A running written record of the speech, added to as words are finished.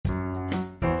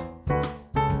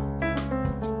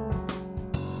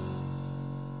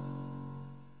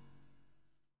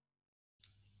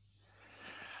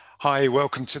Hi,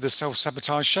 welcome to the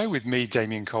Self-Sabotage Show with me,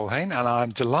 Damien Colhane, and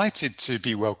I'm delighted to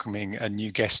be welcoming a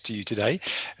new guest to you today.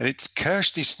 And it's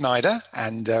Kyrsti Snyder,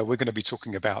 and we're going to be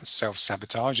talking about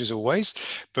self-sabotage as always.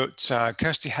 But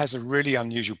Kyrsti has a really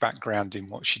unusual background in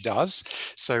what she does,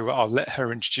 so I'll let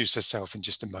her introduce herself in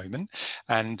just a moment,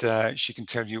 and she can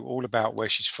tell you all about where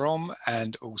she's from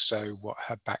and also what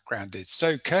her background is.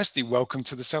 So, Kyrsti, welcome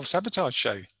to the Self-Sabotage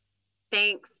Show.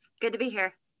 Thanks. Good to be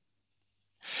here.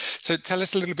 So tell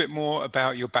us a little bit more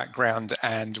about your background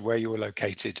and where you're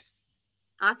located.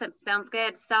 Awesome. Sounds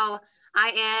good. So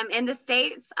I am in the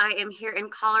States. I am here in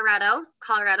Colorado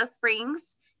Springs.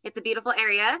 It's a beautiful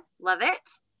area. Love it.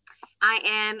 I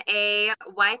am a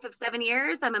wife of 7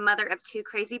 years. I'm a mother of 2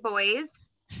 crazy boys,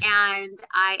 and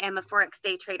I am a Forex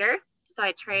day trader. So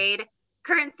I trade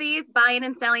currencies, buying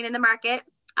and selling in the market.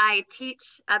 I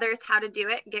teach others how to do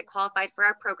it, get qualified for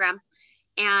our program.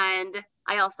 And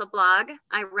I also blog.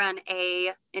 I run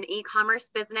an e-commerce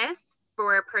business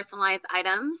for personalized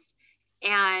items.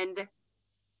 And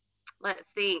let's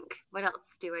think, what else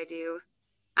do I do?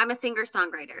 I'm a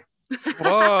singer-songwriter.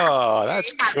 Oh,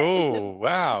 that's cool.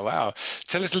 Wow, wow.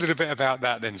 Tell us a little bit about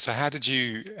that then. So how did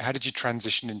you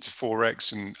transition into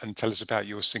Forex, and tell us about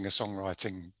your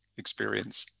singer-songwriting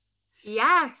experience?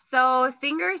 Yeah, so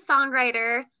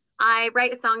singer-songwriter. I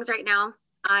write songs right now.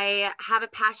 I have a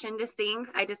passion to sing.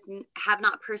 I just have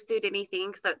not pursued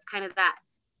anything. So it's kind of that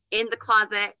in the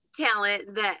closet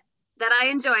talent that I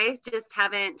enjoy, just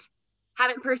haven't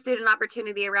pursued an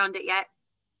opportunity around it yet.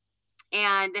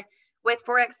 And with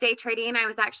Forex day trading, I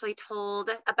was actually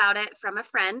told about it from a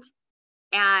friend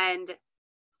and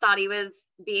thought he was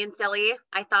being silly.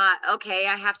 I thought, okay,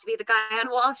 I have to be the guy on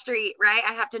Wall Street, right?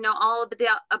 I have to know all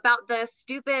about the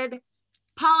stupid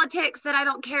politics that I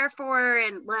don't care for,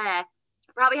 and I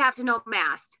probably have to know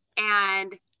math.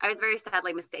 And I was very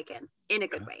sadly mistaken in a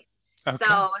good way. Okay.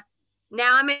 So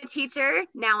now I'm a teacher.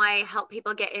 Now I help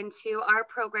people get into our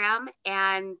program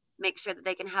and make sure that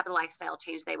they can have the lifestyle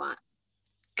change they want.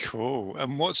 Cool.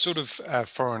 And what sort of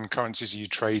foreign currencies are you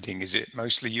trading? Is it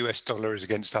mostly US dollars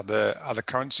against other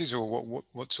currencies, or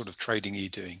what sort of trading are you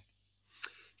doing?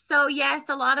 So yes,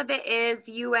 a lot of it is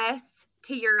US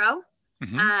to Euro.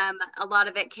 Mm-hmm. A lot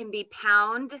of it can be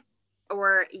pound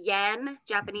or yen,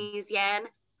 Japanese yen,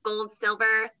 gold,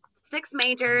 silver, 6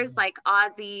 majors like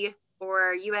Aussie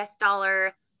or US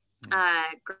dollar,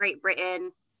 Great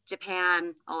Britain,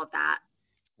 Japan, all of that.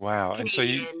 Wow. And so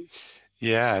Canadian.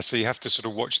 so you have to sort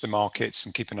of watch the markets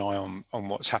and keep an eye on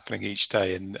what's happening each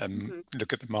day, and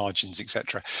look at the margins,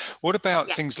 etc. What about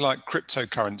Yeah. things like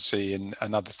cryptocurrency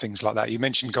and other things like that? You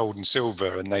mentioned gold and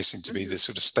silver, and they seem to be the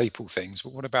sort of staple things.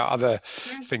 But what about other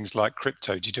Sure. things like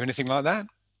crypto? Do you do anything like that?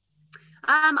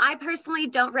 I personally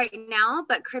don't right now,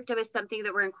 but crypto is something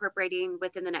that we're incorporating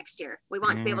within the next year. We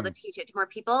want to be able to teach it to more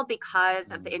people because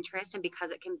of the interest and because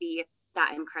it can be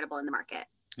that incredible in the market.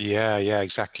 Yeah,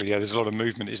 exactly. Yeah, there's a lot of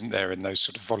movement, isn't there, in those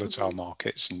sort of volatile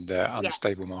markets and Yes.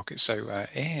 unstable markets. So,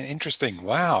 interesting.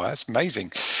 Wow, that's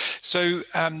amazing. So,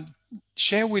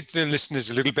 share with the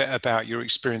listeners a little bit about your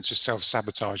experience of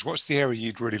self-sabotage. What's the area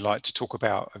you'd really like to talk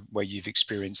about where you've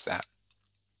experienced that?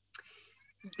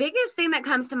 Biggest thing that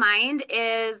comes to mind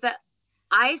is that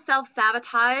I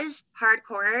self-sabotage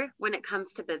hardcore when it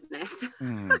comes to business.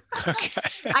 Okay.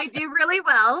 I do really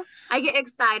well. I get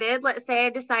excited. Let's say I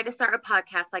decide to start a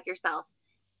podcast like yourself,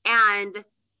 and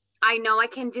I know I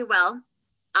can do well.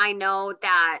 I know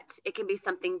that it can be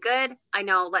something good. I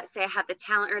know, let's say I have the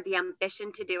talent or the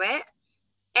ambition to do it,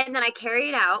 and then I carry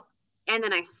it out, and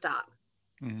then I stop.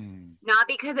 Not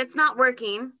because it's not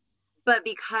working, but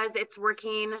because it's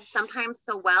working sometimes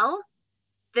so well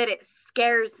that it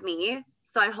scares me.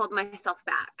 So I hold myself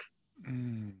back.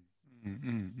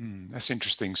 That's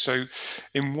interesting. So,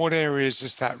 in what areas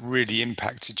has that really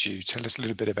impacted you? Tell us a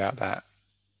little bit about that.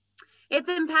 It's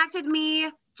impacted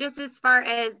me just as far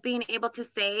as being able to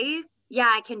say,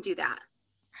 yeah, I can do that.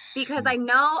 Because I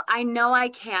know I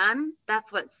can.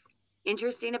 That's what's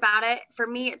interesting about it. For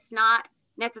me, it's not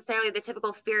necessarily the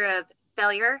typical fear of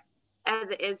failure as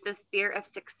it is the fear of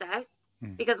success.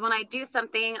 Because when I do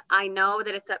something, I know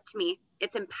that it's up to me.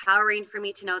 It's empowering for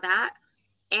me to know that.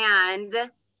 And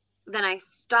then I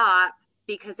stop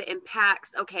because it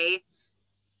impacts, okay,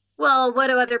 well, what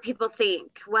do other people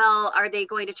think? Well, are they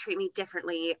going to treat me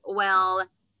differently? Well,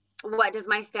 what does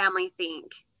my family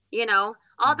think? You know,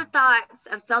 all the thoughts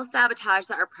of self-sabotage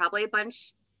that are probably a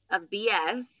bunch of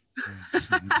BS.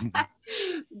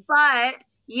 But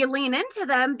you lean into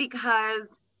them because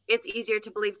it's easier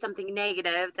to believe something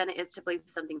negative than it is to believe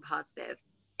something positive.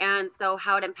 And so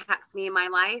how it impacts me in my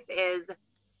life is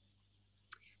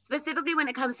specifically when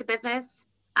it comes to business,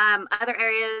 Other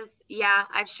areas, yeah,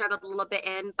 I've struggled a little bit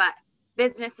in, but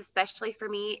business, especially for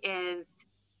me,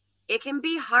 it can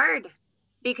be hard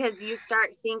because you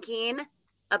start thinking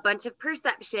a bunch of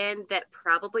perception that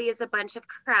probably is a bunch of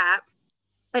crap,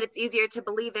 but it's easier to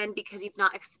believe in because you've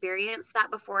not experienced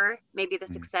that before. Maybe the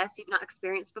Mm, success you've not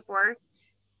experienced before.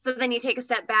 So then you take a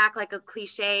step back, like a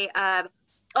cliche of,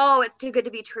 oh, it's too good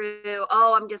to be true.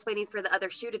 Oh, I'm just waiting for the other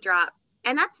shoe to drop.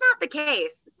 And that's not the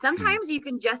case. mm, Sometimes you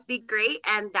can just be great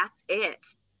and that's it.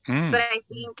 But mm, I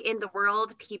think in the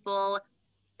world, people,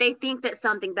 they think that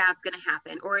something bad's going to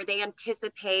happen, or they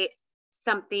anticipate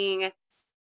something,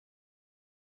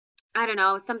 I don't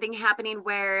know, something happening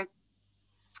where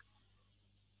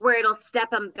it'll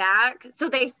step them back. So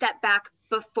they step back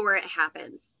before it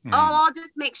happens. Oh, mm, I'll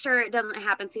just make sure it doesn't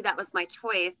happen. See, that was my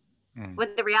choice. mm.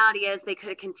 When the reality is they could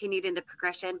have continued in the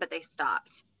progression, but they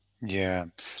stopped. Yeah,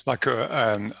 like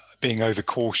being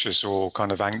overcautious or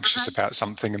kind of anxious Uh-huh. about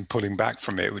something and pulling back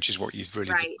from it, which is what you've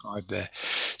really Right. described there.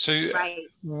 So, Right.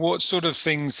 what sort of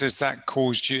things has that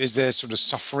caused you? Is there sort of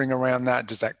suffering around that?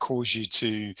 Does that cause you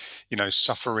to,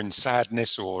 suffer in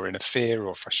sadness or in a fear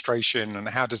or frustration? And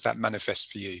how does that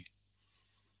manifest for you?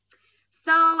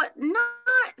 So,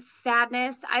 not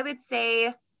sadness. I would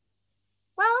say,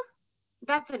 well,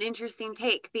 that's an interesting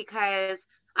take because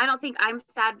I don't think I'm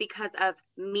sad because of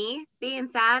me being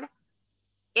sad.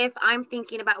 If I'm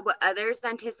thinking about what others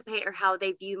anticipate or how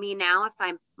they view me now, if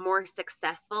I'm more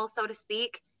successful, so to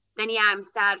speak, then yeah, I'm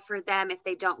sad for them if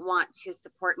they don't want to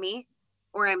support me,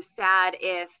 or I'm sad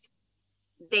if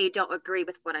they don't agree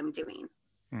with what I'm doing.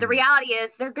 The Mm, reality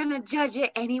is they're going to judge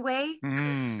it anyway.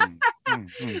 mm,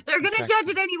 They're going to judge exactly.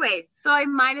 it anyway. So I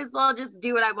might as well just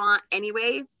do what I want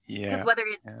anyway. Because Yeah. whether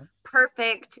it's Yeah.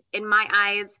 perfect in my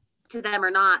eyes to them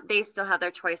or not, they still have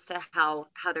their choice to how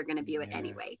they're going to view it Yeah.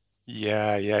 anyway.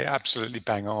 Yeah, yeah, absolutely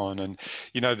bang on. And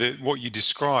what you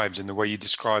described and the way you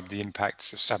described the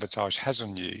impacts of sabotage has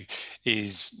on you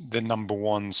is the number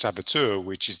one saboteur,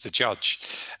 which is the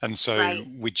judge. And so Right.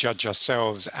 we judge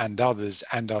ourselves and others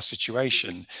and our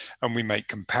situation, and we make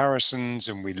comparisons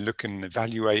and we look and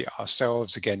evaluate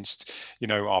ourselves against,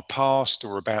 our past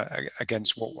or about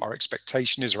against what Mhm. our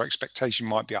expectation is. Our expectation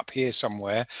might be up here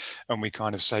somewhere, and we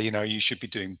kind of say, you should be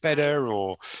doing Right. better,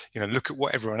 or look at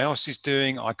what everyone else is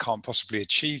doing. I can't possibly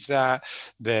achieve that.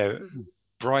 They're Mhm.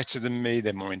 brighter than me.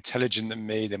 They're more intelligent than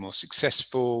me. They're more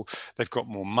successful. They've got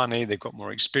more money. They've got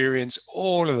more experience.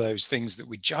 All of those things that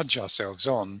we judge ourselves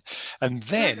on. And Sure.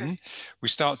 then we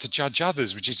start to judge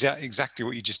others, which is exactly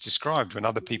what you just described, when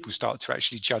other people Mhm. start to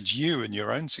actually judge you and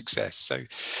your own success. So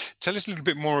tell us a little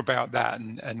bit more about that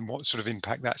and what sort of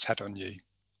impact that's had on you.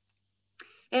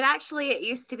 It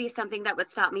used to be something that would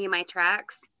stop me in my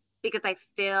tracks because I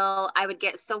feel I would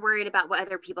get so worried about what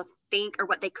other people think or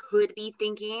what they could be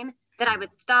thinking that I Mm,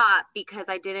 would stop because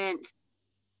I didn't.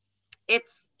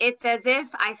 It's as if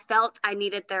I felt I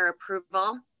needed their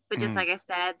approval, but just mm, like I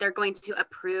said, they're going to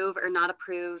approve or not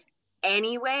approve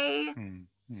anyway. mm,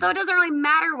 So mm, it doesn't really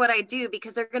matter what I do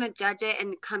because they're going to judge it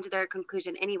and come to their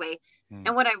conclusion anyway. mm,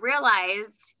 And what I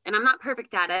realized, and I'm not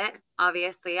perfect at it,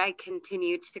 obviously, I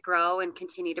continue to grow and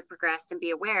continue to progress and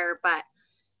be aware. But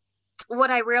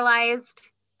what I realized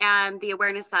and the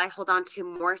awareness that I hold on to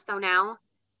more so now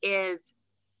is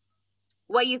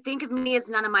what you think of me is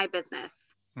none of my business.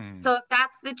 mm, So if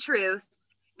that's the truth,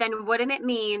 then wouldn't it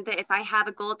mean that if I have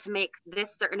a goal to make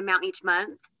this certain amount each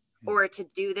month mm, or to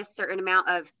do this certain amount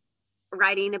of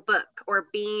writing a book or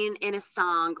being in a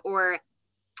song or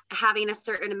having a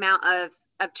certain amount of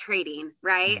trading,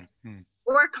 right? mm, mm,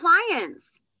 Or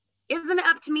clients. Isn't it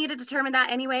up to me to determine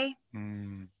that anyway?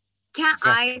 mm. Can't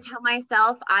I Exactly. tell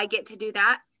myself I get to do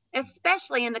that?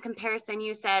 Especially in the comparison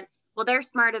you said, well, they're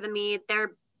smarter than me,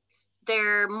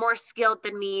 they're more skilled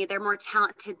than me, they're more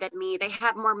talented than me, they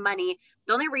have more money.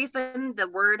 The only reason the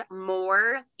word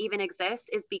more even exists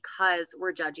is because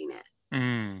we're judging it.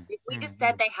 Mm, If we mm, just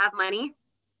said mm, they have money,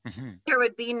 mhm. there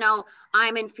would be no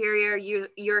I'm inferior,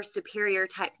 you're superior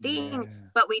type thing, Yeah.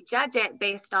 but we judge it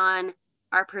based on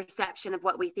our perception of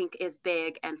what we think is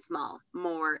big and small,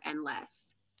 more and less.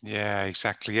 Yeah,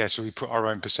 exactly. Yeah. So we put our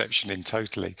own perception in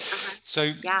totally. Uh-huh.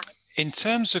 So Yeah. in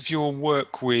terms of your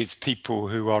work with people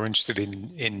who are interested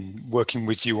in working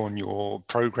with you on your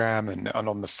program and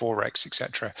on the Forex,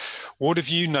 etc., what have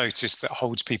you noticed that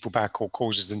holds people back or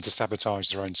causes them to sabotage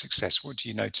their own success? What do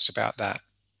you notice about that?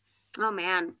 Oh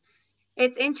man.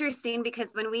 It's interesting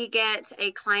because when we get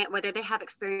a client, whether they have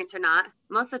experience or not,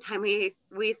 most of the time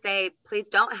we say, please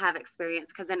don't have experience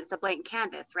because then it's a blank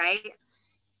canvas, right?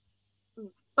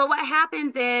 But what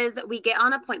happens is we get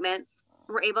on appointments,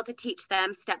 we're able to teach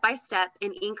them step by step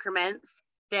in increments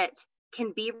that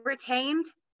can be retained.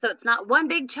 So it's not one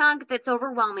big chunk that's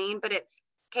overwhelming, but it's,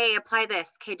 okay, apply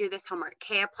this. Okay, do this homework.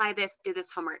 Okay, apply this, do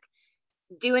this homework.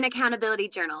 Do an accountability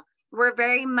journal. We're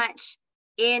very much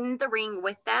in the ring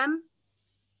with them.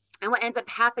 And what ends up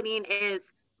happening is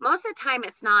most of the time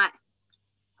it's not,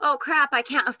 oh crap, I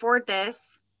can't afford this,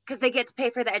 because they get to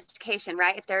pay for the education,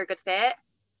 right? If they're a good fit.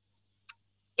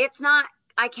 It's not,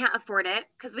 I can't afford it,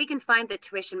 because we can find the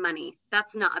tuition money.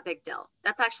 That's not a big deal.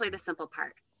 That's actually the simple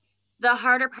part. The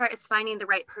harder part is finding the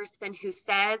right person who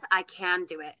says, I can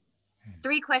do it.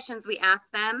 3 questions we ask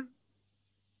them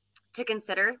to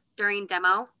consider during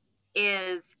demo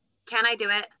is, can I do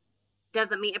it?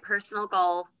 Does it meet a personal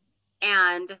goal?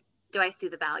 And do I see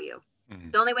the value?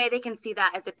 The only way they can see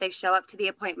that is if they show up to the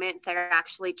appointments, they're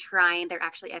actually trying, they're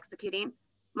actually executing.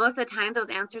 Most of the time, those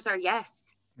answers are yes.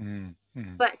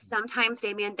 But sometimes,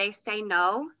 Damien, they say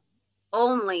no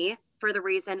only for the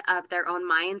reason of their own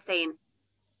mind saying,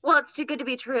 well, it's too good to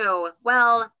be true.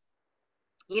 Well,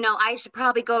 you know, I should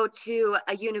probably go to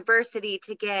a university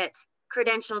to get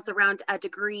credentials around a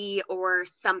degree or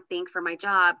something for my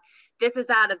job. This is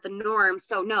out of the norm,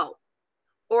 so no.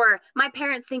 Or my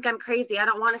parents think I'm crazy. I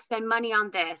don't want to spend money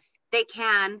on this. They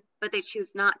can, but they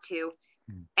choose not to.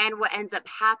 And what ends up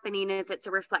happening is it's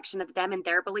a reflection of them and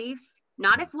their beliefs.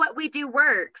 Not if what we do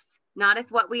works, not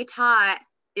if what we taught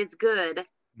is good,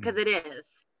 because it is.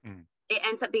 It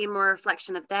ends up being more a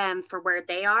reflection of them for where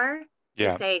they are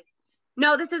to say,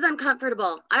 no, this is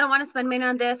uncomfortable. I don't want to spend money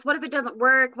on this. What if it doesn't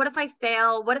work? What if I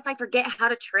fail? What if I forget how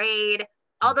to trade?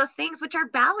 All those things, which are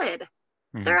valid.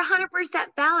 They're 100%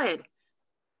 valid.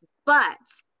 But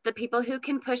the people who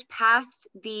can push past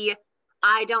the,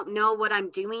 I don't know what I'm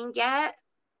doing yet,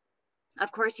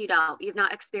 of course you don't. You've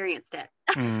not experienced it.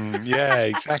 Yeah,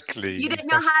 exactly. You didn't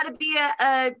know how to be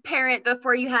a parent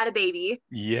before you had a baby.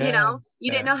 Yeah. You know,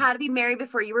 you didn't know how to be married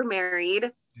before you were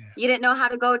married. You didn't know how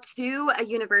to go to a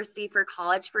university for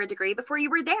college for a degree before you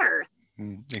were there.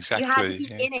 Exactly. You had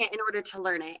to be in it in order to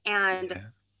learn it. And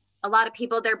a lot of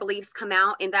people, their beliefs come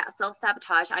out in that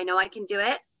self-sabotage. I know I can do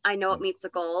it. I know it meets the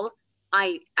goal.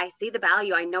 I see the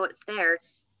value. I know it's there.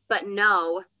 But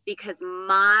no, because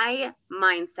my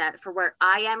mindset for where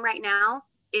I am right now,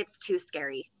 it's too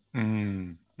scary.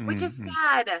 Which is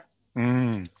sad.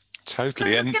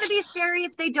 Totally. It's going to be scary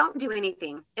if they don't do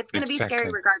anything. It's going to be scary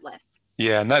regardless.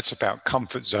 Yeah, and that's about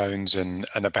comfort zones and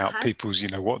about people's, you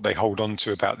know, what they hold on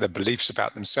to about their beliefs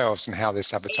about themselves and how they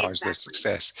sabotage their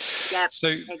success. Yep, so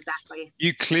exactly.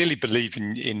 You clearly believe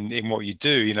in what you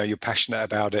do. You know, you're passionate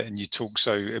about it and you talk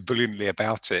so brilliantly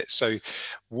about it. So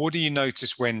what do you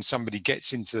notice when somebody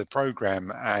gets into the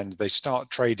program and they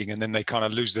start trading and then they kind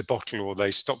of lose their bottle, or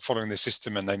they stop following the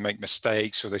system and they make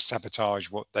mistakes, or they sabotage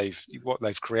what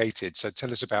they've created? So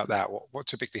tell us about that. What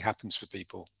typically happens for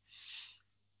people?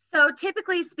 So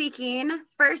typically speaking,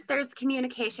 first there's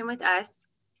communication with us.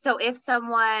 So if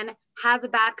someone has a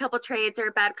bad couple trades or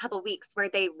a bad couple weeks where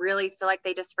they really feel like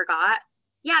they just forgot,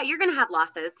 yeah, you're going to have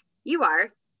losses. You are.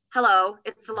 Hello,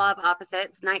 it's the law of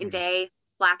opposites, night and day,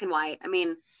 black and white. I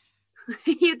mean,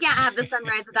 you can't have the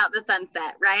sunrise without the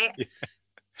sunset, right? Yeah.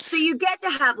 So you get to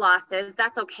have losses.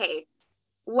 That's okay.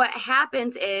 What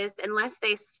happens is, unless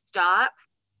they stop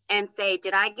and say,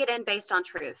 did I get in based on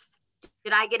truth?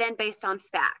 Did I get in based on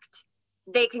fact?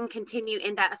 They can continue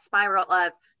in that spiral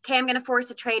of, okay, I'm going to force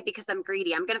a trade because I'm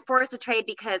greedy. I'm going to force a trade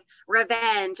because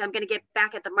revenge. I'm going to get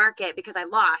back at the market because I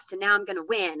lost and now I'm going to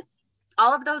win.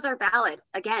 All of those are valid.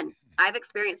 Again, I've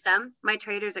experienced them. My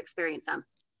traders experience them.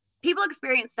 People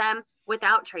experience them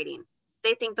without trading.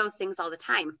 They think those things all the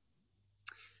time.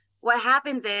 What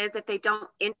happens is, if they don't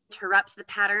interrupt the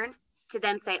pattern to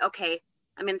then say, okay,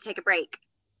 I'm going to take a break.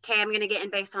 Okay, I'm going to get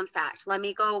in based on fact. Let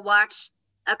me go watch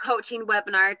a coaching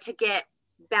webinar to get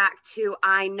back to,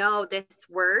 I know this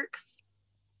works.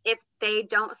 If they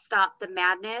don't stop the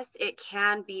madness, it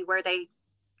can be where they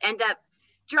end up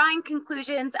drawing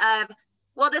conclusions of,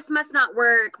 well, this must not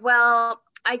work. Well,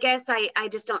 I guess I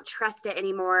just don't trust it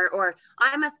anymore. Or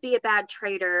I must be a bad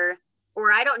trader.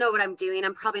 Or I don't know what I'm doing.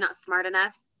 I'm probably not smart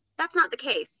enough. That's not the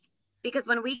case. Because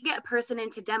when we get a person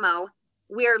into demo,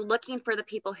 we're looking for the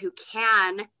people who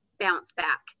can bounce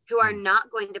back, who are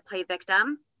not going to play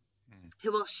victim,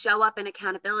 who will show up in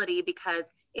accountability because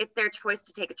it's their choice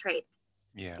to take a trade.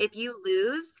 Yeah. If you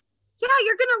lose, yeah,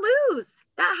 you're going to lose.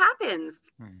 That happens.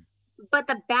 But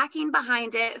the backing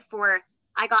behind it for,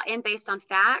 I got in based on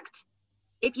fact.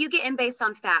 If you get in based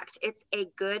on fact, it's a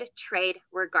good trade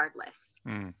regardless.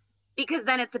 Because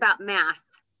then it's about math.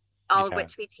 All of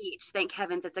which we teach. Thank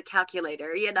heavens it's a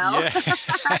calculator, you know? Yeah.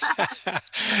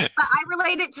 But I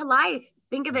relate it to life.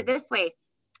 Think of it this way.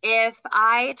 If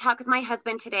I talk with my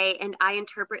husband today and I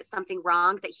interpret something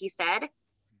wrong that he said,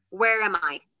 where am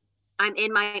I? I'm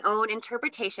in my own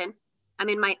interpretation. I'm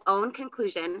in my own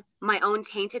conclusion, my own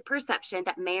tainted perception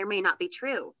that may or may not be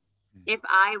true. If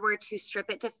I were to strip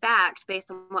it to fact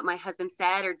based on what my husband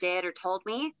said or did or told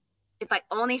me, if I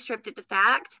only stripped it to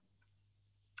fact,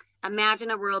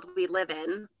 imagine a world we live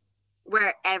in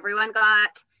where everyone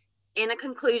got in a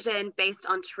conclusion based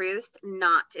on truth,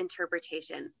 not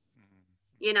interpretation.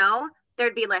 You know,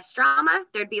 there'd be less drama,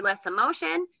 there'd be less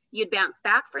emotion, you'd bounce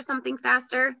back for something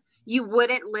faster. You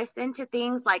wouldn't listen to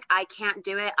things like, I can't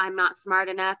do it, I'm not smart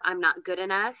enough, I'm not good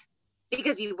enough,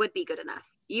 because you would be good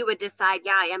enough. You would decide,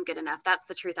 yeah, I am good enough. That's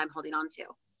the truth I'm holding on to,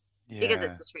 because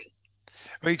it's Yeah. the truth.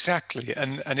 Well, exactly.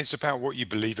 And it's about what you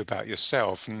believe about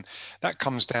yourself. And that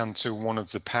comes down to one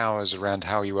of the powers around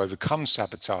how you overcome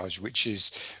sabotage, which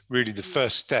is really the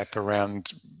first step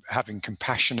around having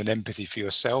compassion and empathy for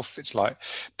yourself. It's like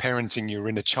parenting your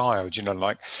inner child,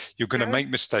 like you're going to Sure. make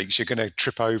mistakes, you're going to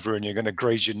trip over and you're going to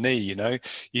graze your knee,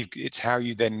 it's how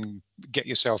you then get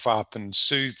yourself up and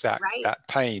soothe that Right. that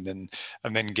pain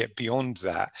and then get beyond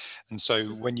that. And so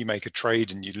when you make a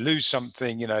trade and you lose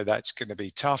something, that's going to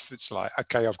be tough. It's like,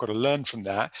 okay, I've got to learn from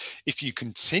that. If you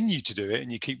continue to do it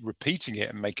and you keep repeating it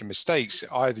and making mistakes,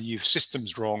 either your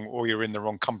system's wrong or you're in the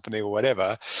wrong company or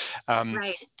whatever.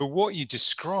 Right. But what you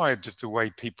described of the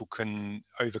way people can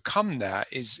overcome that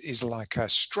is like a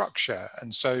structure.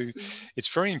 And so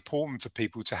it's very important for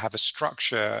people to have a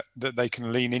structure that they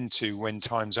can lean into when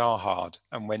times are hard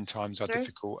and when times are Sure.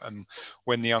 difficult and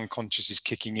when the unconscious is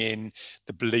kicking in,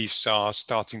 the beliefs are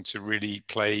starting to really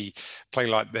play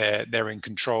like they're in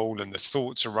control, and the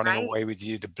thoughts are running Right. away with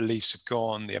you, the beliefs have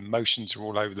gone, the emotions are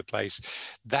all over the place.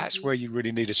 That's where you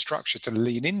really need a structure to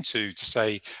lean into, to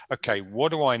say, okay,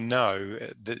 what do I know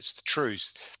that's the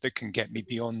truth that can get me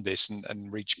beyond this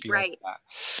and reach beyond Right. that?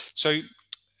 So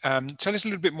tell us a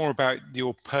little bit more about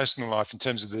your personal life in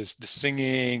terms of the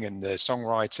singing and the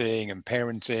songwriting and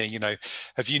parenting.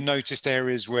 Have you noticed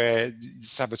areas where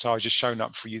sabotage has shown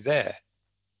up for you there?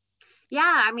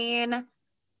 Yeah. I mean,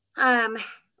 um,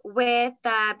 with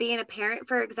being a parent,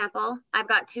 for example, I've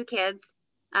got two kids,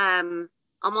 um,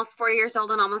 almost 4 years old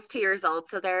and almost 2 years old.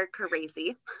 So they're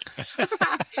crazy.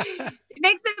 It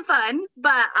makes it fun,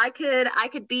 but I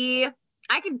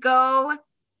could go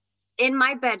in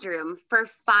my bedroom for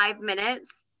 5 minutes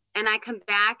and I come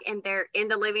back and they're in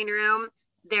the living room.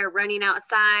 They're running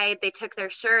outside. They took their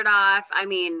shirt off. I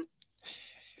mean,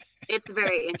 it's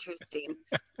very interesting,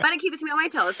 but it keeps me on my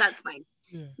toes. That's fine.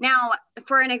 Yeah. Now,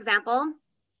 for an example,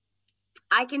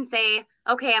 I can say,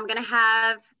 okay, I'm gonna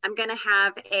have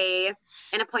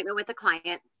an appointment with a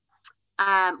client,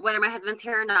 whether my husband's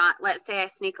here or not. Let's say I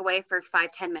sneak away for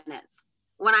 5-10 minutes.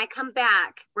 When I come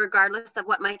back, regardless of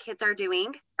what my kids are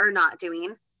doing or not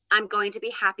doing, I'm going to be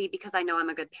happy because I know I'm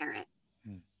a good parent.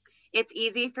 It's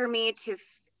easy for me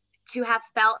to have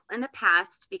felt in the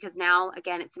past, because now,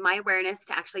 again, it's my awareness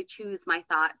to actually choose my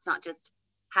thoughts, not just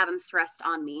have them thrust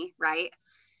on me, right?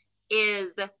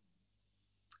 Is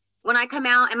when I come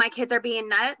out and my kids are being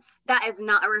nuts, that is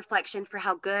not a reflection for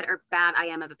how good or bad I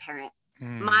am of a parent.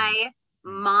 My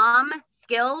mom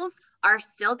skills are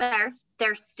still there.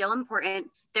 They're still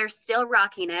important. They're still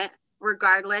rocking it,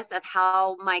 regardless of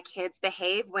how my kids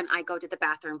behave when I go to the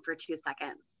bathroom for 2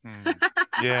 seconds.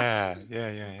 Yeah.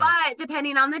 But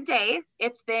depending on the day,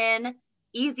 it's been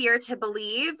easier to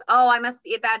believe, oh, I must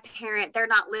be a bad parent, they're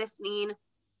not listening,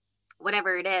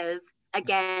 whatever it is.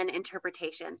 Again,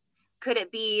 interpretation. Could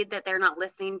it be that they're not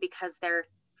listening because they're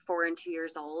 4 and 2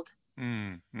 years old?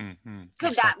 Could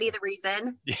that be Exactly. the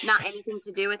reason? Yeah. Not anything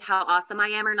to do with how awesome I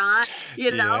am or not,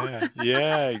 you know?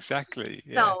 Yeah, exactly.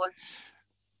 Yeah. So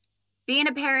being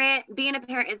a parent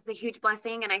is a huge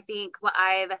blessing. And I think what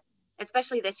I've,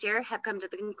 especially this year, have come to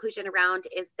the conclusion around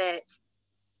is that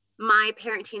my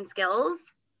parenting skills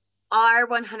are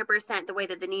 100% the way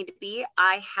that they need to be.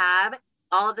 I have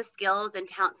all the skills and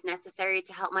talents necessary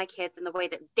to help my kids in the way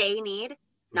that they need,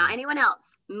 not anyone else,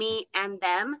 me and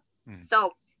them.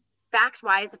 So fact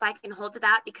wise, if I can hold to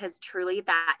that, because truly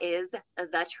that is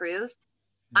the truth,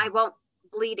 I won't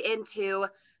bleed into,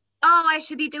 oh, I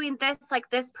should be doing this like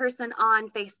this person on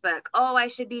Facebook. Oh, I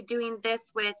should be doing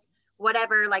this with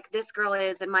whatever, like this girl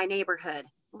is in my neighborhood.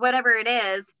 Whatever it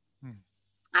is,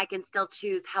 I can still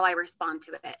choose how I respond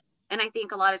to it. And I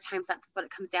think a lot of times that's what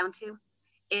it comes down to,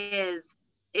 is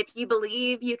if you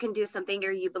believe you can do something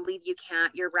or you believe you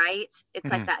can't, you're right. It's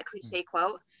like that cliche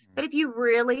quote. But if you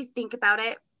really think about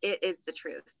it, it is the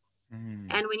truth. And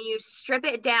when you strip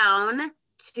it down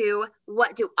to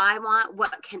what do I want?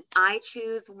 What can I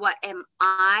choose? What am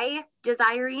I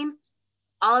desiring?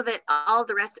 All of it, all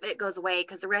the rest of it goes away,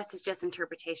 because the rest is just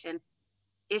interpretation.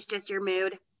 It's just your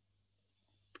mood.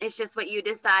 It's just what you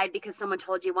decide because someone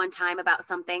told you one time about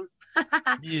something.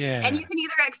 And Yeah. you can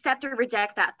either accept or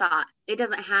reject that thought. It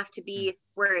doesn't have to be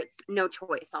where it's no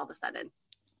choice all of a sudden.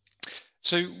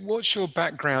 So what's your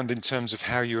background in terms of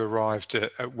how you arrived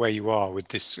at where you are with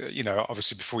this?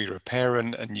 Obviously before you were a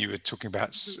parent and you were talking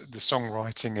about the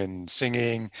songwriting and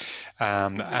singing,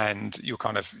 and you're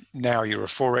kind of, now you're a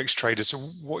Forex trader. So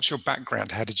what's your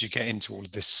background? How did you get into all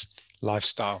of this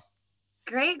lifestyle?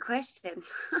 Great question.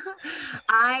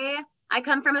 I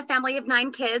come from a family of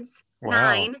 9 kids. Wow.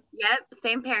 9, yep,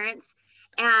 same parents.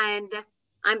 And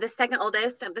I'm the second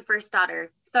oldest of the first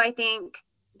daughter. So I think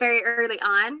very early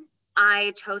on,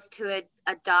 I chose to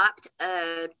adopt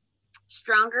a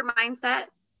stronger mindset.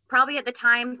 Probably at the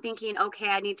time thinking, okay,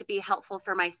 I need to be helpful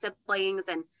for my siblings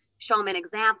and show them an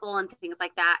example and things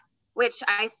like that, which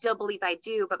I still believe I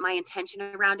do, but my intention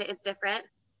around it is different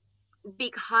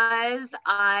because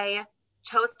I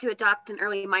chose to adopt an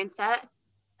early mindset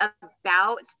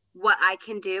about what I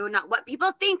can do, not what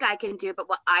people think I can do, but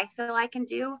what I feel I can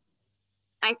do.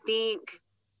 I think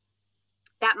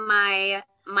that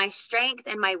my strength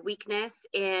and my weakness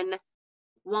in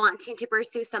wanting to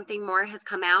pursue something more has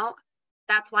come out.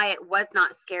 That's why it was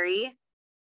not scary,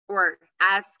 or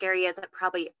as scary as it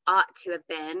probably ought to have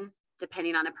been,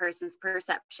 depending on a person's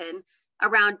perception,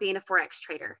 around being a Forex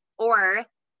trader or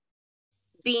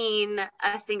being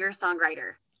a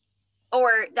singer-songwriter. Or,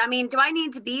 I mean, do I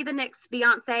need to be the next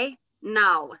Beyonce?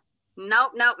 No.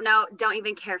 Nope, nope, no. Don't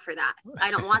even care for that. I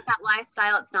don't want that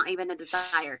lifestyle. It's not even a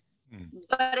desire. Mm.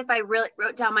 But if I really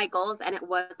wrote down my goals and it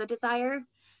was a desire,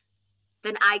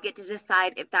 then I get to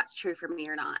decide if that's true for me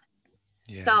or not.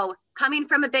 Yeah. So coming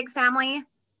from a big family,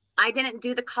 I didn't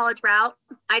do the college route.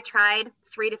 I tried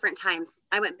 3 different times.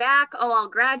 I went back. Oh, I'll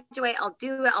graduate. I'll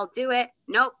do it. I'll do it.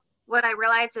 Nope. What I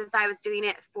realized is I was doing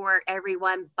it for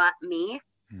everyone but me,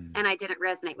 and I didn't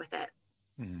resonate with it.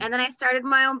 And then I started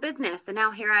my own business, and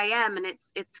now here I am, and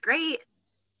it's great.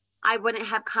 I wouldn't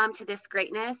have come to this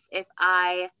greatness if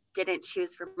I didn't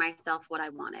choose for myself what I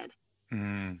wanted.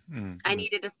 I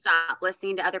needed to stop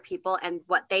listening to other people and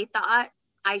what they thought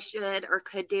I should or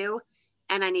could do,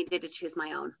 and I needed to choose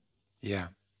my own. Yeah.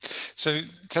 So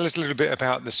tell us a little bit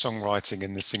about the songwriting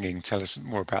and the singing. Tell us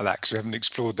more about that because we haven't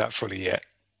explored that fully yet.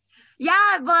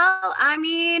 Yeah, well, I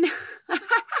mean,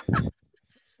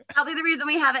 probably the reason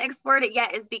we haven't explored it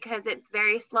yet is because it's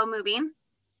very slow moving.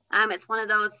 It's one of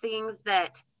those things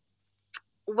that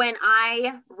when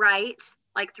I write,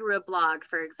 like through a blog,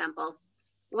 for example,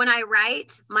 when I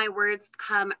write, my words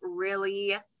come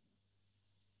really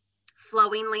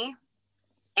flowingly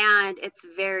and it's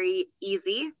very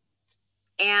easy.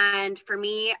 And for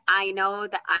me, I know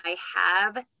that I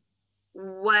have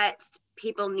what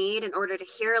people need in order to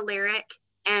hear a lyric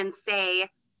and say,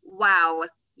 wow,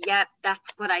 yep,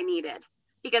 that's what I needed.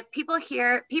 Because people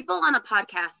on a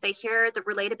podcast, they hear the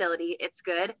relatability, it's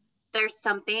good. There's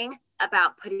something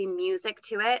about putting music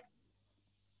to it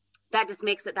that just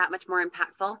makes it that much more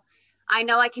impactful. I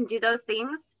know I can do those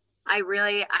things.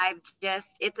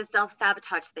 It's a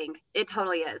self-sabotage thing. It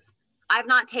totally is. I've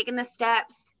not taken the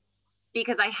steps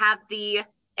because I have the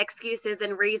excuses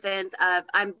and reasons of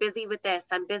I'm busy with this,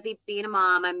 I'm busy being a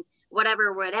mom, I'm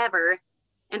whatever.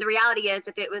 And the reality is,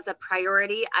 if it was a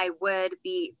priority, I would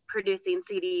be producing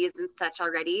CDs and such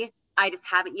already. I just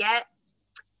haven't yet.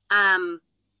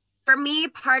 For me,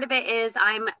 part of it is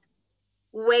I'm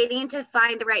waiting to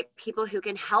find the right people who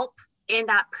can help in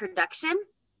that production.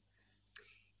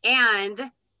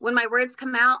 And when my words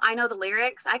come out, I know the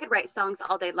lyrics. I could write songs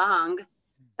all day long,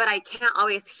 but I can't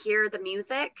always hear the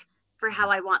music for how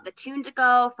I want the tune to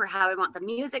go, for how I want the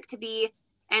music to be.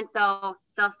 And so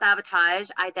self-sabotage,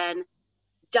 I then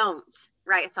don't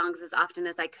write songs as often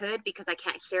as I could because I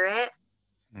can't hear it.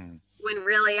 When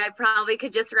really I probably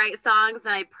could just write songs,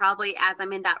 and I probably, as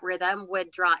I'm in that rhythm,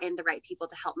 would draw in the right people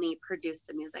to help me produce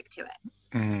the music to it.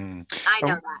 I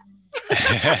know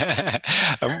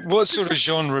that. What sort of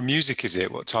genre music is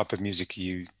it? What type of music are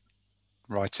you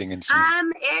writing and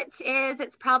singing?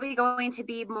 It's probably going to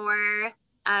be more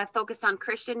focused on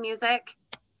Christian music.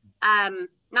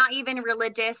 Not even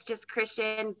religious, just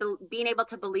Christian, being able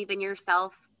to believe in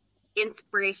yourself,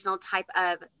 inspirational type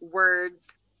of words.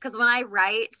 Because when I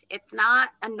write, it's not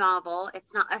a novel.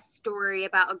 It's not a story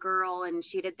about a girl and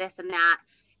she did this and that.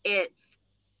 It's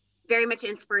very much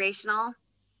inspirational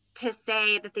to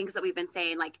say the things that we've been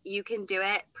saying, like, you can do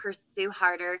it, pursue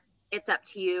harder. It's up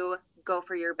to you. Go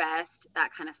for your best, that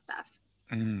kind of stuff.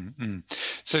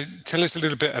 So tell us a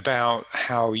little bit about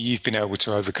how you've been able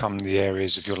to overcome the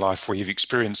areas of your life where you've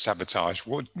experienced sabotage.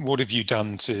 What have you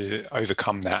done to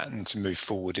overcome that and to move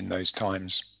forward in those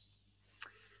times?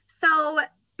 So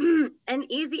an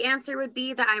easy answer would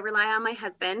be that I rely on my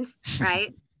husband,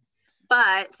 right?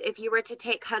 But if you were to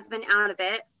take husband out of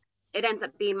it, it ends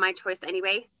up being my choice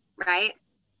anyway, right?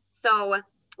 So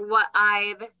what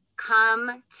I've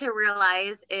come to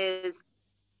realize is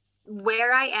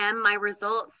where I am, my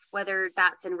results, whether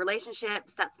that's in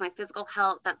relationships, that's my physical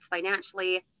health, that's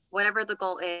financially, whatever the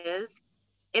goal is,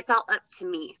 it's all up to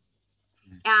me.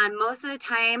 And most of the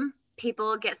time,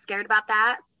 people get scared about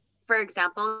that. For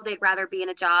example, they'd rather be in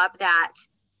a job that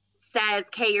says,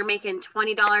 okay, you're making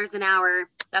 $20 an hour.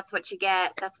 That's what you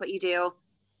get. That's what you do.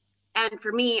 And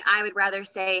for me, I would rather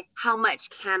say, how much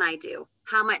can I do?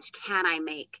 How much can I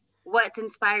make? What's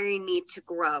inspiring me to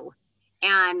grow?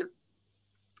 And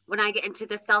when I get into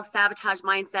the self-sabotage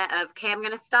mindset of, okay, I'm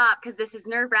going to stop because this is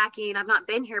nerve-wracking. I've not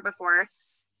been here before.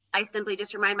 I simply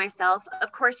just remind myself,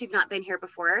 of course, you've not been here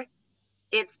before.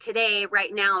 It's today,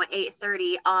 right now at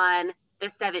 8:30 on the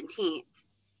 17th.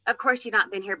 Of course, you've not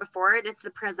been here before. It's the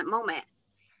present moment.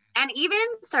 And even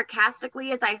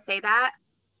sarcastically, as I say that,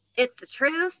 it's the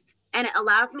truth. And it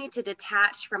allows me to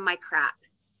detach from my crap.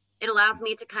 It allows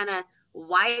me to kind of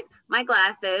wipe my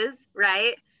glasses,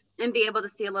 right? And be able to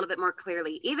see a little bit more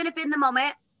clearly. Even if in the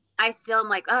moment, I still am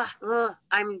like, oh,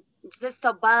 I'm just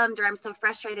so bummed, or I'm so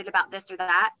frustrated about this or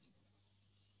that.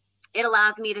 It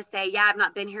allows me to say, yeah, I've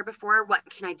not been here before. What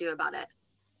can I do about it?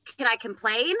 Can I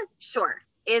complain? Sure.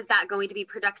 Is that going to be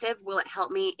productive? Will it help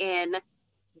me in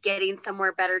getting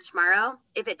somewhere better tomorrow?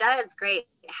 If it does, great,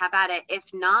 have at it. If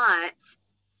not,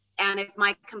 and if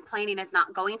my complaining is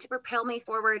not going to propel me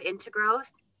forward into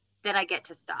growth, then I get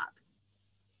to stop.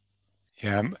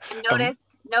 Yeah. And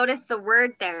notice the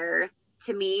word there.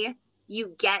 To me,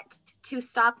 you get to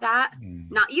stop that.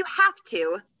 Not you have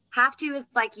to. Have to is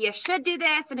like, you should do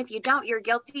this, and if you don't, you're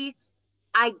guilty.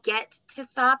 I get to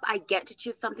stop. I get to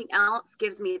choose something else.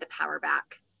 Gives me the power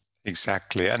back.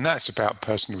 Exactly. And that's about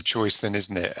personal choice then,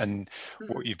 isn't it? And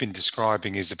what you've been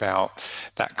describing is about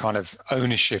that kind of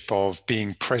ownership of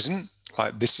being present.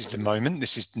 Like, this is the moment,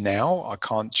 this is now. I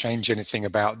can't change anything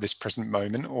about this present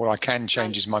moment. All I can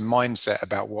change is my mindset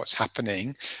about what's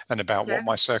happening and about what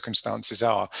my circumstances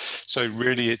are. So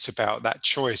really, it's about that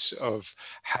choice of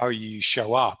how you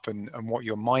show up and what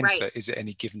your mindset is at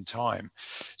any given time.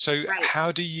 So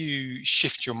how do you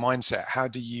shift your mindset? How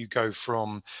do you go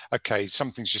from, okay,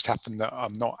 something's just happened that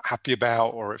I'm not happy about,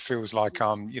 or it feels like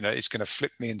it's going to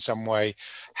flip me in some way.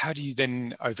 How do you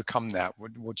then overcome that?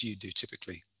 What do you do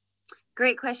typically?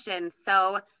 Great question.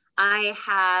 So I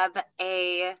have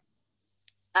a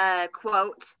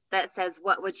quote that says,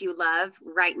 what would you love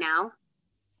right now?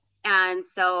 And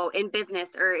so in business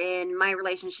or in my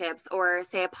relationships, or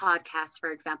say a podcast,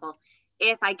 for example,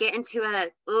 if I get into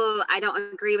I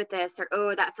don't agree with this, or,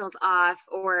 oh, that feels off,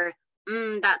 or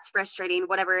that's frustrating,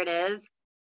 whatever it is,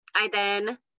 I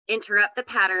then interrupt the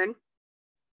pattern,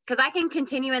 because I can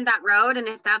continue in that road. And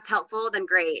if that's helpful, then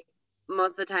great.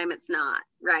 Most of the time it's not,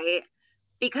 right?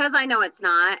 Because I know it's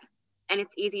not, and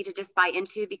it's easy to just buy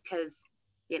into, because,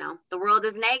 the world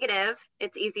is negative.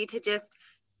 It's easy to just,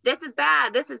 this is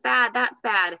bad, that's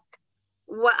bad.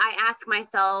 What I ask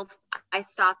myself, I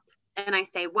stop and I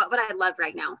say, what would I love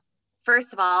right now?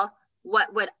 First of all,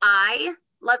 what would I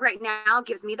love right now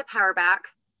gives me the power back.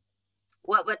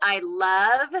 What would I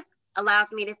love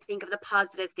allows me to think of the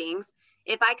positive things.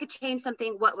 If I could change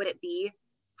something, what would it be?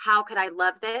 How could I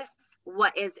love this?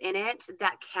 What is in it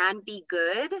that can be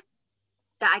good,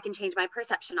 that I can change my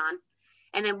perception on?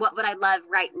 And then what would I love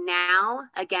right now?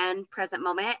 Again, present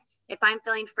moment. If I'm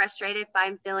feeling frustrated, if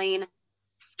I'm feeling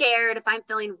scared, if I'm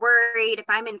feeling worried, if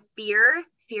I'm in fear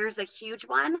is a huge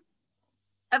one.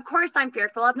 Of course I'm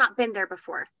fearful. I've not been there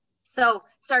before. So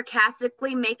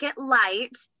sarcastically make it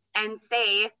light and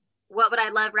say, what would I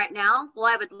love right now? Well,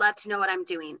 I would love to know what I'm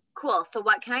doing. Cool. So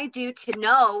what can I do to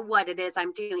know what it is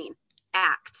I'm doing?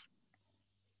 Act.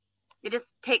 It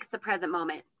just takes the present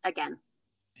moment again.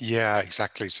 Yeah,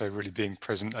 exactly. So really being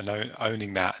present and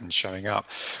owning that and showing up.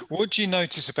 What do you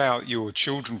notice about your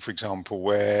children, for example,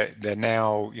 where they're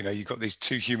now, you've got these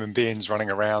two human beings running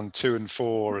around 2 and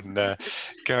 4 and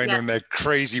going on their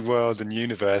crazy world and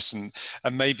universe. And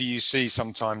maybe you see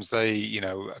sometimes they,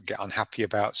 get unhappy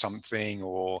about something,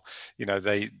 or,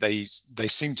 they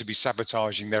seem to be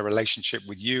sabotaging their relationship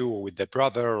with you or with their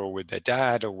brother or with their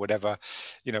dad or whatever.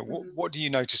 What do you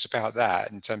notice about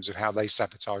that in terms of how they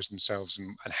sabotage themselves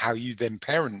and how you then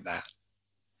parent that?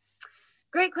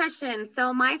 Great question.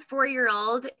 So my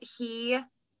 4-year-old, he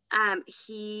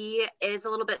is a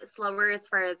little bit slower as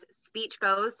far as speech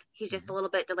goes. He's just a little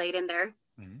bit delayed in there.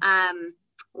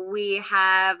 We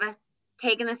have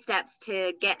taken the steps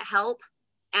to get help,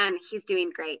 and he's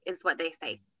doing great, is what they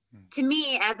say. To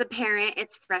me, as a parent,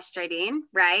 it's frustrating,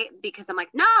 right? Because I'm like,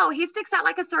 no, he sticks out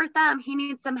like a sore thumb. He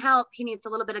needs some help. He needs a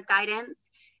little bit of guidance.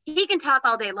 He can talk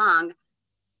all day long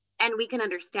and we can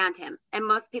understand him. And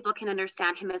most people can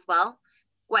understand him as well.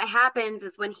 What happens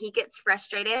is when he gets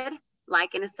frustrated,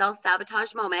 like in a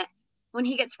self-sabotage moment, when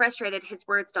he gets frustrated, his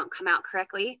words don't come out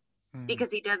correctly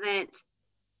because he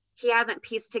hasn't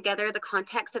pieced together the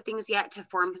context of things yet to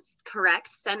form correct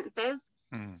sentences.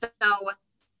 So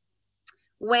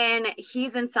when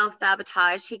he's in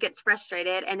self-sabotage, he gets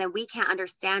frustrated and then we can't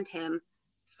understand him.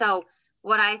 So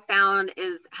what I found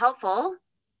is helpful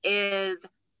is,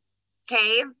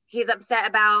 okay, he's upset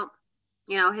about,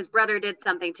 his brother did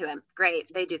something to him.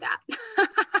 Great, they do that.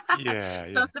 Yeah.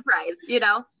 No surprise,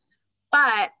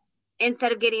 But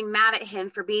instead of getting mad at him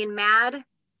for being mad,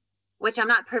 which I'm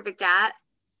not perfect at,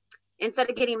 instead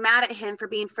of getting mad at him for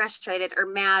being frustrated or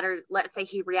mad, or let's say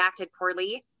he reacted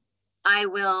poorly, I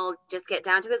will just get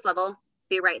down to his level,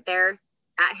 be right there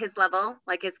at his level,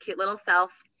 like his cute little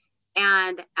self,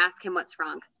 and ask him what's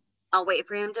wrong. I'll wait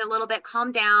for him to a little bit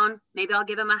calm down. Maybe I'll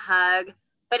give him a hug.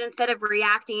 But instead of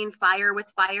reacting fire with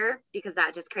fire, because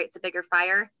that just creates a bigger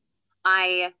fire,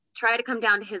 I try to come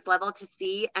down to his level to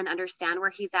see and understand where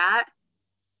he's at.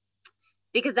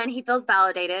 Because then he feels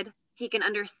validated. He can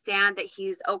understand that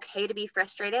he's okay to be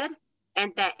frustrated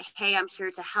and that, hey, I'm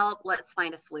here to help. Let's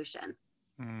find a solution.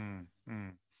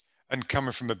 And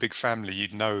coming from a big family,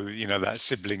 you'd know, that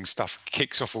sibling stuff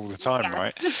kicks off all the time, Yes.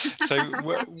 right? So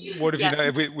what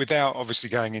have you without obviously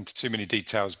going into too many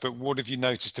details, but what have you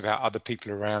noticed about other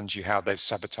people around you, how they've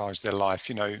sabotaged their life?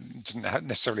 It doesn't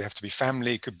necessarily have to be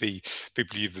family. It could be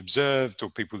people you've observed or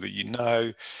people that you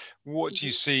know. What do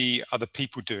you see other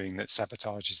people doing that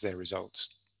sabotages their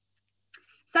results?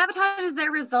 Sabotages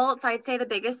their results. I'd say the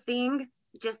biggest thing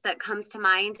just that comes to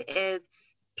mind is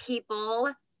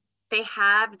people, they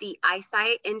have the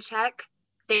eyesight in check.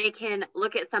 They can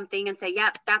look at something and say,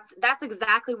 yep, that's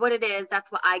exactly what it is.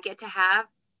 That's what I get to have.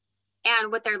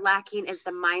 And what they're lacking is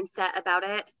the mindset about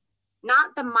it.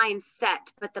 Not the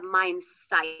mindset, but the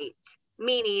mindsight.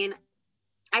 Meaning,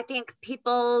 I think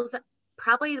people's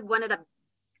probably one of the,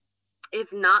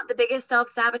 if not the biggest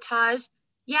self-sabotage,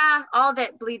 all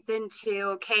that bleeds into,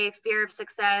 okay, fear of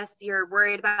success, you're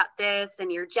worried about this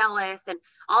and you're jealous and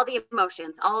all the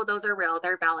emotions, all of those are real,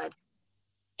 they're valid.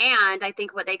 And I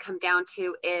think what they come down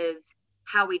to is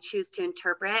how we choose to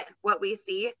interpret what we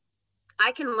see.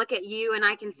 I can look at you and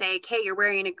I can say, okay, you're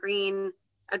wearing a green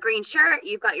shirt,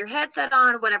 you've got your headset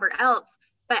on, whatever else.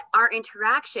 But our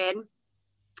interaction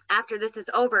after this is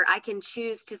over, I can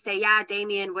choose to say, yeah,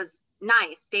 Damien was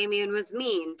nice, Damien was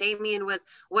mean, Damien was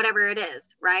whatever it is,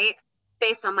 right?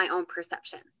 Based on my own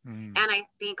perception. And I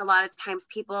think a lot of times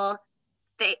people,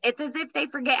 it's as if they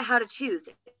forget how to choose.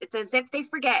 It's as if they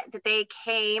forget that they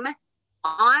came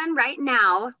on right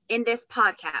now in this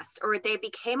podcast, or they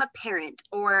became a parent,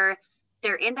 or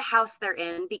they're in the house they're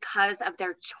in because of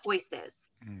their choices.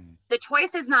 The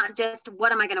choice is not just,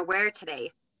 what am I going to wear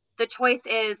today? The choice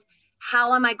is,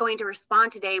 how am I going to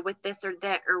respond today with this or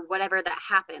that or whatever that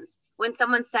happens? When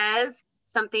someone says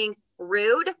something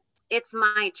rude, it's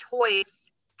my choice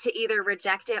to either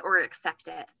reject it or accept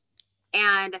it.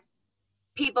 And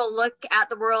people look at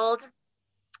the world,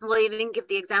 we'll even give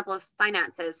the example of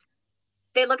finances.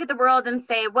 They look at the world and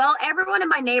say, well, everyone in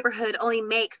my neighborhood only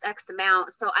makes X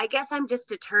amount, so I guess I'm just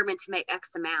determined to make X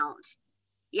amount.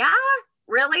 Yeah,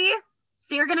 really?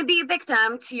 So you're going to be a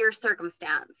victim to your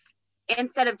circumstance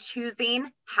instead of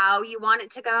choosing how you want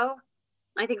it to go.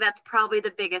 I think that's probably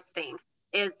the biggest thing,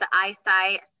 is the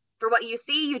eyesight. For what you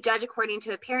see, you judge according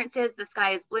to appearances. The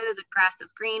sky is blue, the grass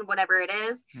is green, whatever it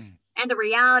is. And the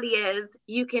reality is,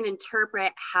 you can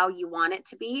interpret how you want it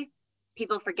to be.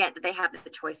 People forget that they have the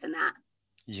choice in that.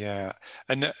 Yeah,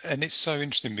 and it's so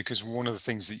interesting because one of the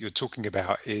things that you're talking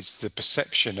about is the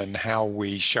perception and how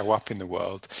we show up in the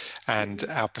world, and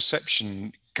our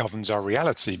perception governs our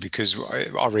reality, because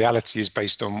our reality is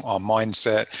based on our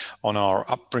mindset, on our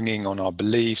upbringing, on our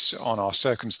beliefs, on our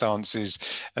circumstances.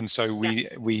 And so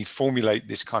we formulate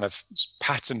this kind of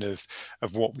pattern of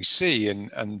what we see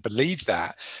and believe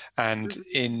that. And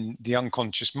in the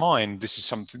unconscious mind, this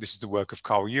is the work of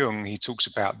Carl Jung. He talks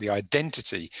about the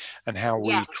identity and how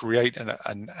we create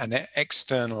an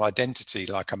external identity,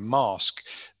 like a mask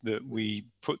that we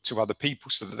put to other people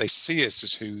so that they see us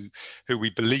as who we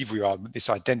believe we are, this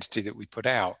identity that we put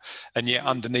out. And yet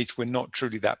underneath, we're not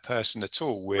truly that person at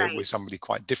all. We're somebody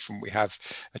quite different. We have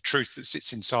a truth that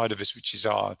sits inside of us, which is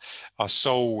our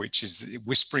soul, which is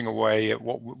whispering away at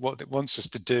what it wants us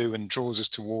to do and draws us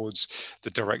towards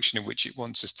the direction in which it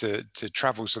wants us to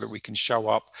travel, so that we can show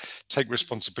up, take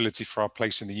responsibility for our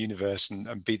place in the universe,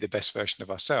 and be the best version of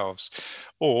ourselves.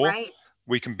 Or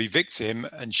we can be victim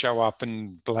and show up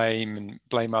and blame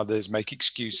others, make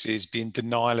excuses, be in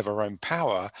denial of our own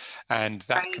power, and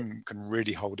that can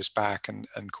really hold us back and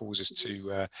cause us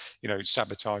to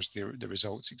sabotage the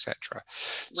results, etc.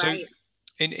 So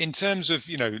in terms of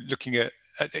looking at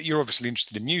you're obviously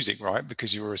interested in music, right?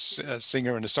 Because you're a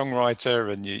singer and a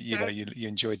songwriter, and you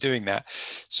enjoy doing that.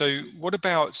 So what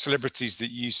about celebrities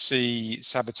that you see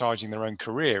sabotaging their own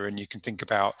career? And you can think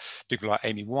about people like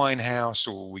Amy Winehouse,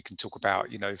 or we can talk about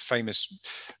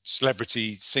famous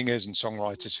celebrity singers and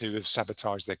songwriters who have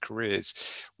sabotaged their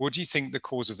careers. What do you think the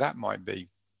cause of that might be?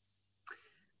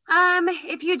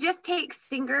 If you just take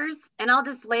singers, and I'll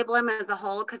just label them as a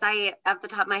whole, because off the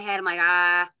top of my head, I'm like,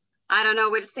 I don't know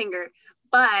which singer.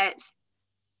 But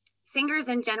singers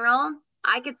in general,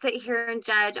 I could sit here and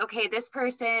judge, okay, this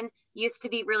person used to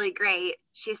be really great.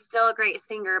 She's still a great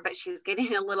singer, but she's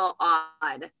getting a little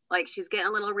odd. Like, she's getting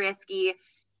a little risky.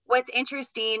 What's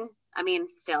interesting, I mean,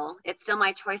 it's still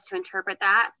my choice to interpret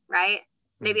that, right?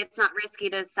 Maybe it's not risky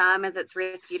to some as it's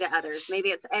risky to others. Maybe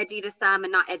it's edgy to some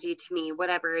and not edgy to me,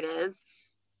 whatever it is.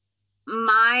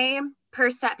 My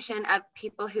perception of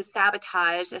people who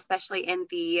sabotage, especially in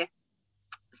the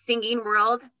singing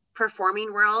world,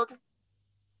 performing world,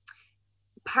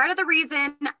 part of the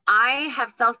reason I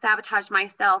have self-sabotaged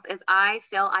myself is I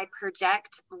feel I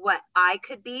project what I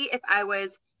could be if I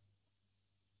was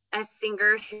a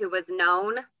singer who was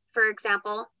known, for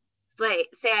example. Say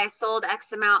I sold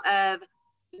X amount of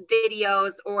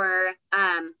videos or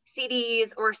CDs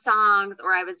or songs,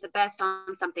 or I was the best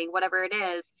on something, whatever it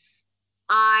is.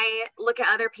 I look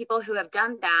at other people who have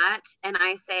done that and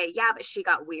I say, yeah, but she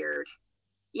got weird.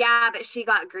 Yeah, but she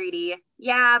got greedy.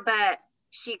 Yeah, but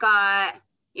she got,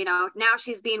 now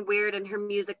she's being weird in her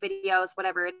music videos,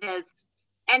 whatever it is.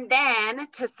 And then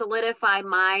to solidify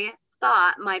my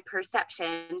thought, my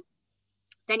perception,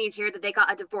 then you hear that they got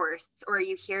a divorce, or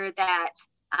you hear that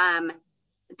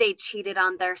they cheated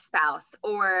on their spouse,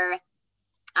 or,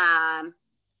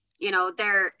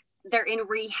 they're in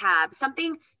rehab.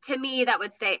 Something to me that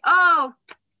would say, oh,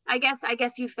 I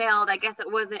guess you failed. I guess it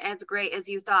wasn't as great as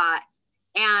you thought.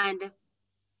 And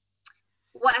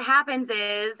what happens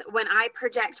is when I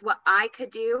project what I could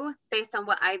do based on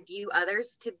what I view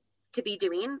others to be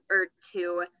doing, or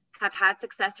to have had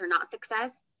success or not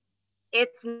success,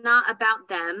 it's not about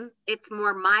them. It's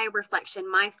more my reflection,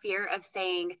 my fear of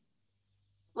saying,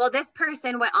 well, this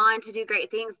person went on to do great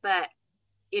things, but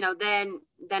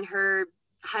then her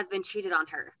husband cheated on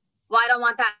her. Well, I don't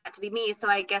want that to be me, so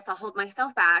I guess I'll hold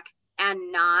myself back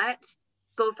and not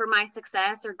go for my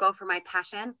success or go for my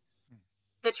passion.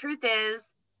 The truth is,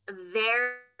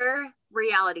 their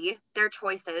reality, their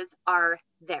choices are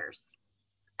theirs.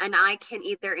 And I can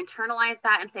either internalize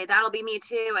that and say, that'll be me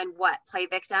too, and play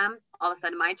victim. All of a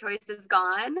sudden my choice is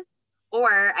gone.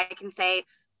 Or I can say,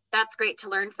 that's great to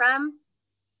learn from.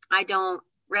 I don't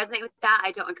resonate with that.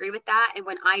 I don't agree with that. And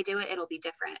when I do it, it'll be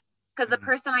different. Because the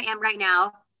person I am right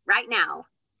now,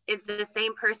 is the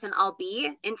same person I'll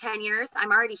be in 10 years.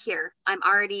 I'm already here. I'm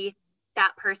already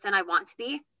that person I want to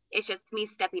be. It's just me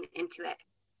stepping into it.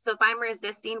 So if I'm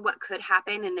resisting what could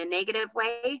happen in a negative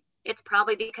way, it's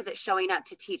probably because it's showing up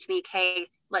to teach me, okay,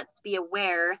 let's be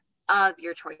aware of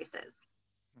your choices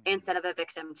instead of a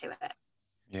victim to it.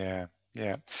 Yeah.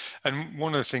 Yeah. And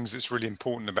one of the things that's really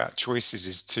important about choices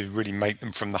is to really make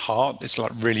them from the heart. It's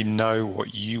like really know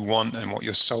what you want and what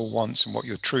your soul wants and what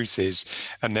your truth is,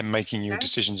 and then making your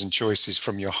decisions and choices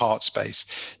from your heart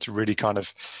space to really kind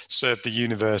of serve the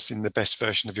universe in the best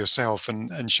version of yourself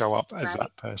and show up as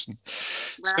that person.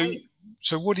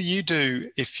 So what do you do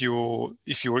if you're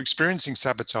experiencing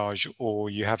sabotage, or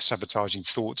you have sabotaging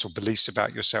thoughts or beliefs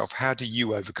about yourself? How do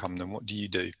you overcome them? What do you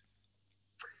do?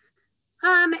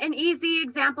 An easy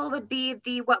example would be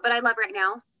the what would I love right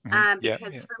now?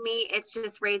 Because for me, it's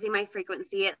just raising my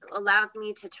frequency. It allows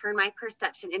me to turn my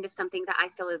perception into something that I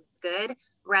feel is good,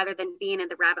 rather than being in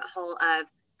the rabbit hole of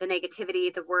the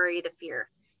negativity, the worry, the fear.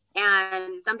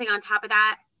 And something on top of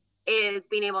that is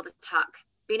being able to talk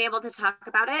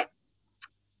about it.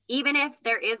 Even if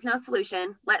there is no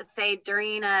solution, let's say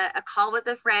during a call with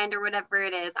a friend or whatever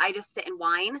it is, I just sit and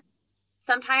whine.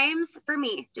 Sometimes for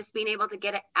me, just being able to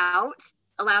get it out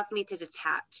allows me to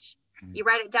detach. You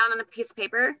write it down on a piece of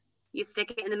paper, you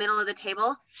stick it in the middle of the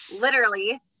table.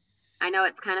 Literally, I know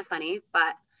it's kind of funny,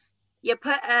 but you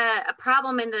put a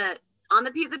problem on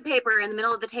the piece of paper in the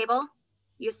middle of the table.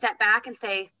 You step back and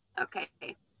say, okay,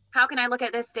 how can I look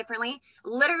at this differently?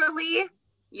 Literally,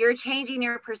 you're changing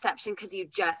your perception because you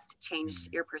just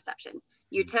changed your perception.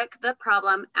 You took the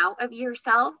problem out of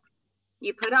yourself,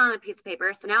 you put it on a piece of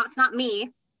paper. So now it's not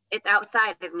me, it's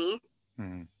outside of me.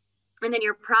 And then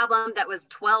your problem that was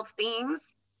 12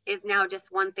 things is now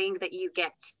just one thing that you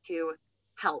get to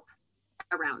help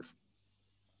around.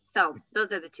 So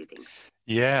those are the two things.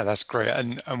 Yeah, that's great.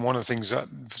 And one of the things that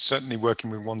certainly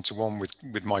working with one-to-one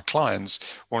with my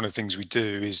clients, one of the things we do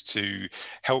is to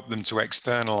help them to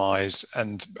externalize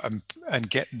and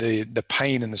get the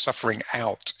pain and the suffering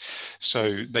out.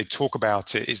 So they talk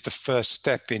about it is the first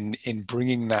step in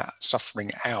bringing that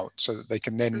suffering out, so that they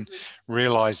can then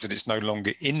realize that it's no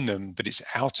longer in them, but it's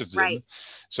out of them. Right.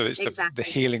 So it's the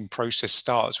healing process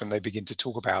starts when they begin to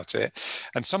talk about it.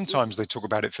 And sometimes they talk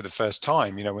about it for the first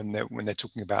time, you know, when they're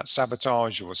talking about sabotage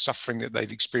or suffering that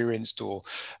they've experienced, or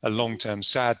a long-term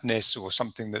sadness, or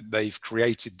something that they've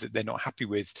created that they're not happy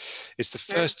with. It's the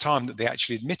first time that they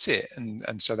actually admit it,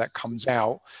 and so that comes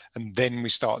out, and then we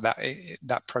start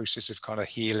that process of kind of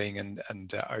healing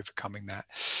and overcoming that.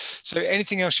 So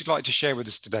anything else you'd like to share with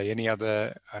us today? Any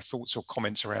other thoughts or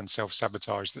comments around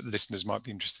self-sabotage that listeners might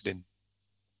be interested in?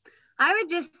 I would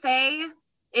just say,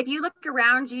 if you look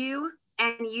around you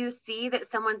and you see that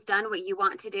someone's done what you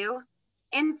want to do,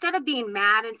 instead of being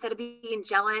mad, instead of being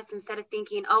jealous, instead of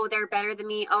thinking, oh, they're better than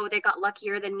me, oh, they got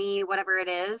luckier than me, whatever it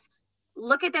is,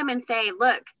 look at them and say,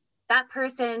 look, that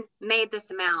person made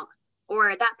this amount,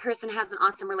 or that person has an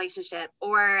awesome relationship,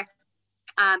 or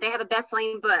they have a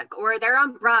best-selling book, or they're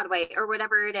on Broadway, or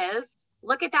whatever it is.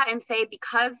 Look at that and say,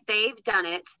 because they've done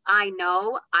it, I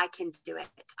know I can do it.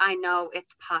 I know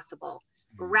it's possible.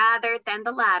 Rather than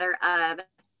the latter of,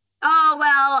 oh,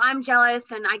 well, I'm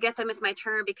jealous and I guess I missed my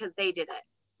turn because they did it.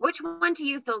 Which one to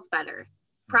you feels better?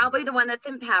 Probably the one that's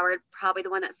empowered, probably the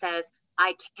one that says,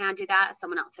 I can do that.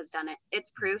 Someone else has done it.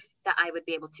 It's proof that I would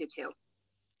be able to too.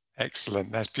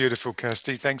 Excellent. That's beautiful,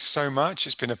 Kyrsti. Thanks so much.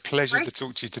 It's been a pleasure to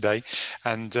talk to you today,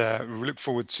 and we look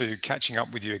forward to catching up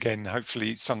with you again,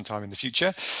 hopefully sometime in the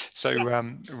future. So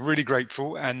really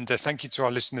grateful, and thank you to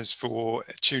our listeners for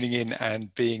tuning in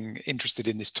and being interested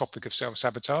in this topic of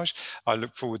self-sabotage. I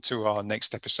look forward to our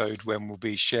next episode, when we'll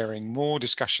be sharing more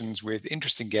discussions with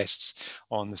interesting guests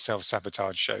on the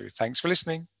Self-Sabotage Show. Thanks for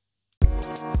listening.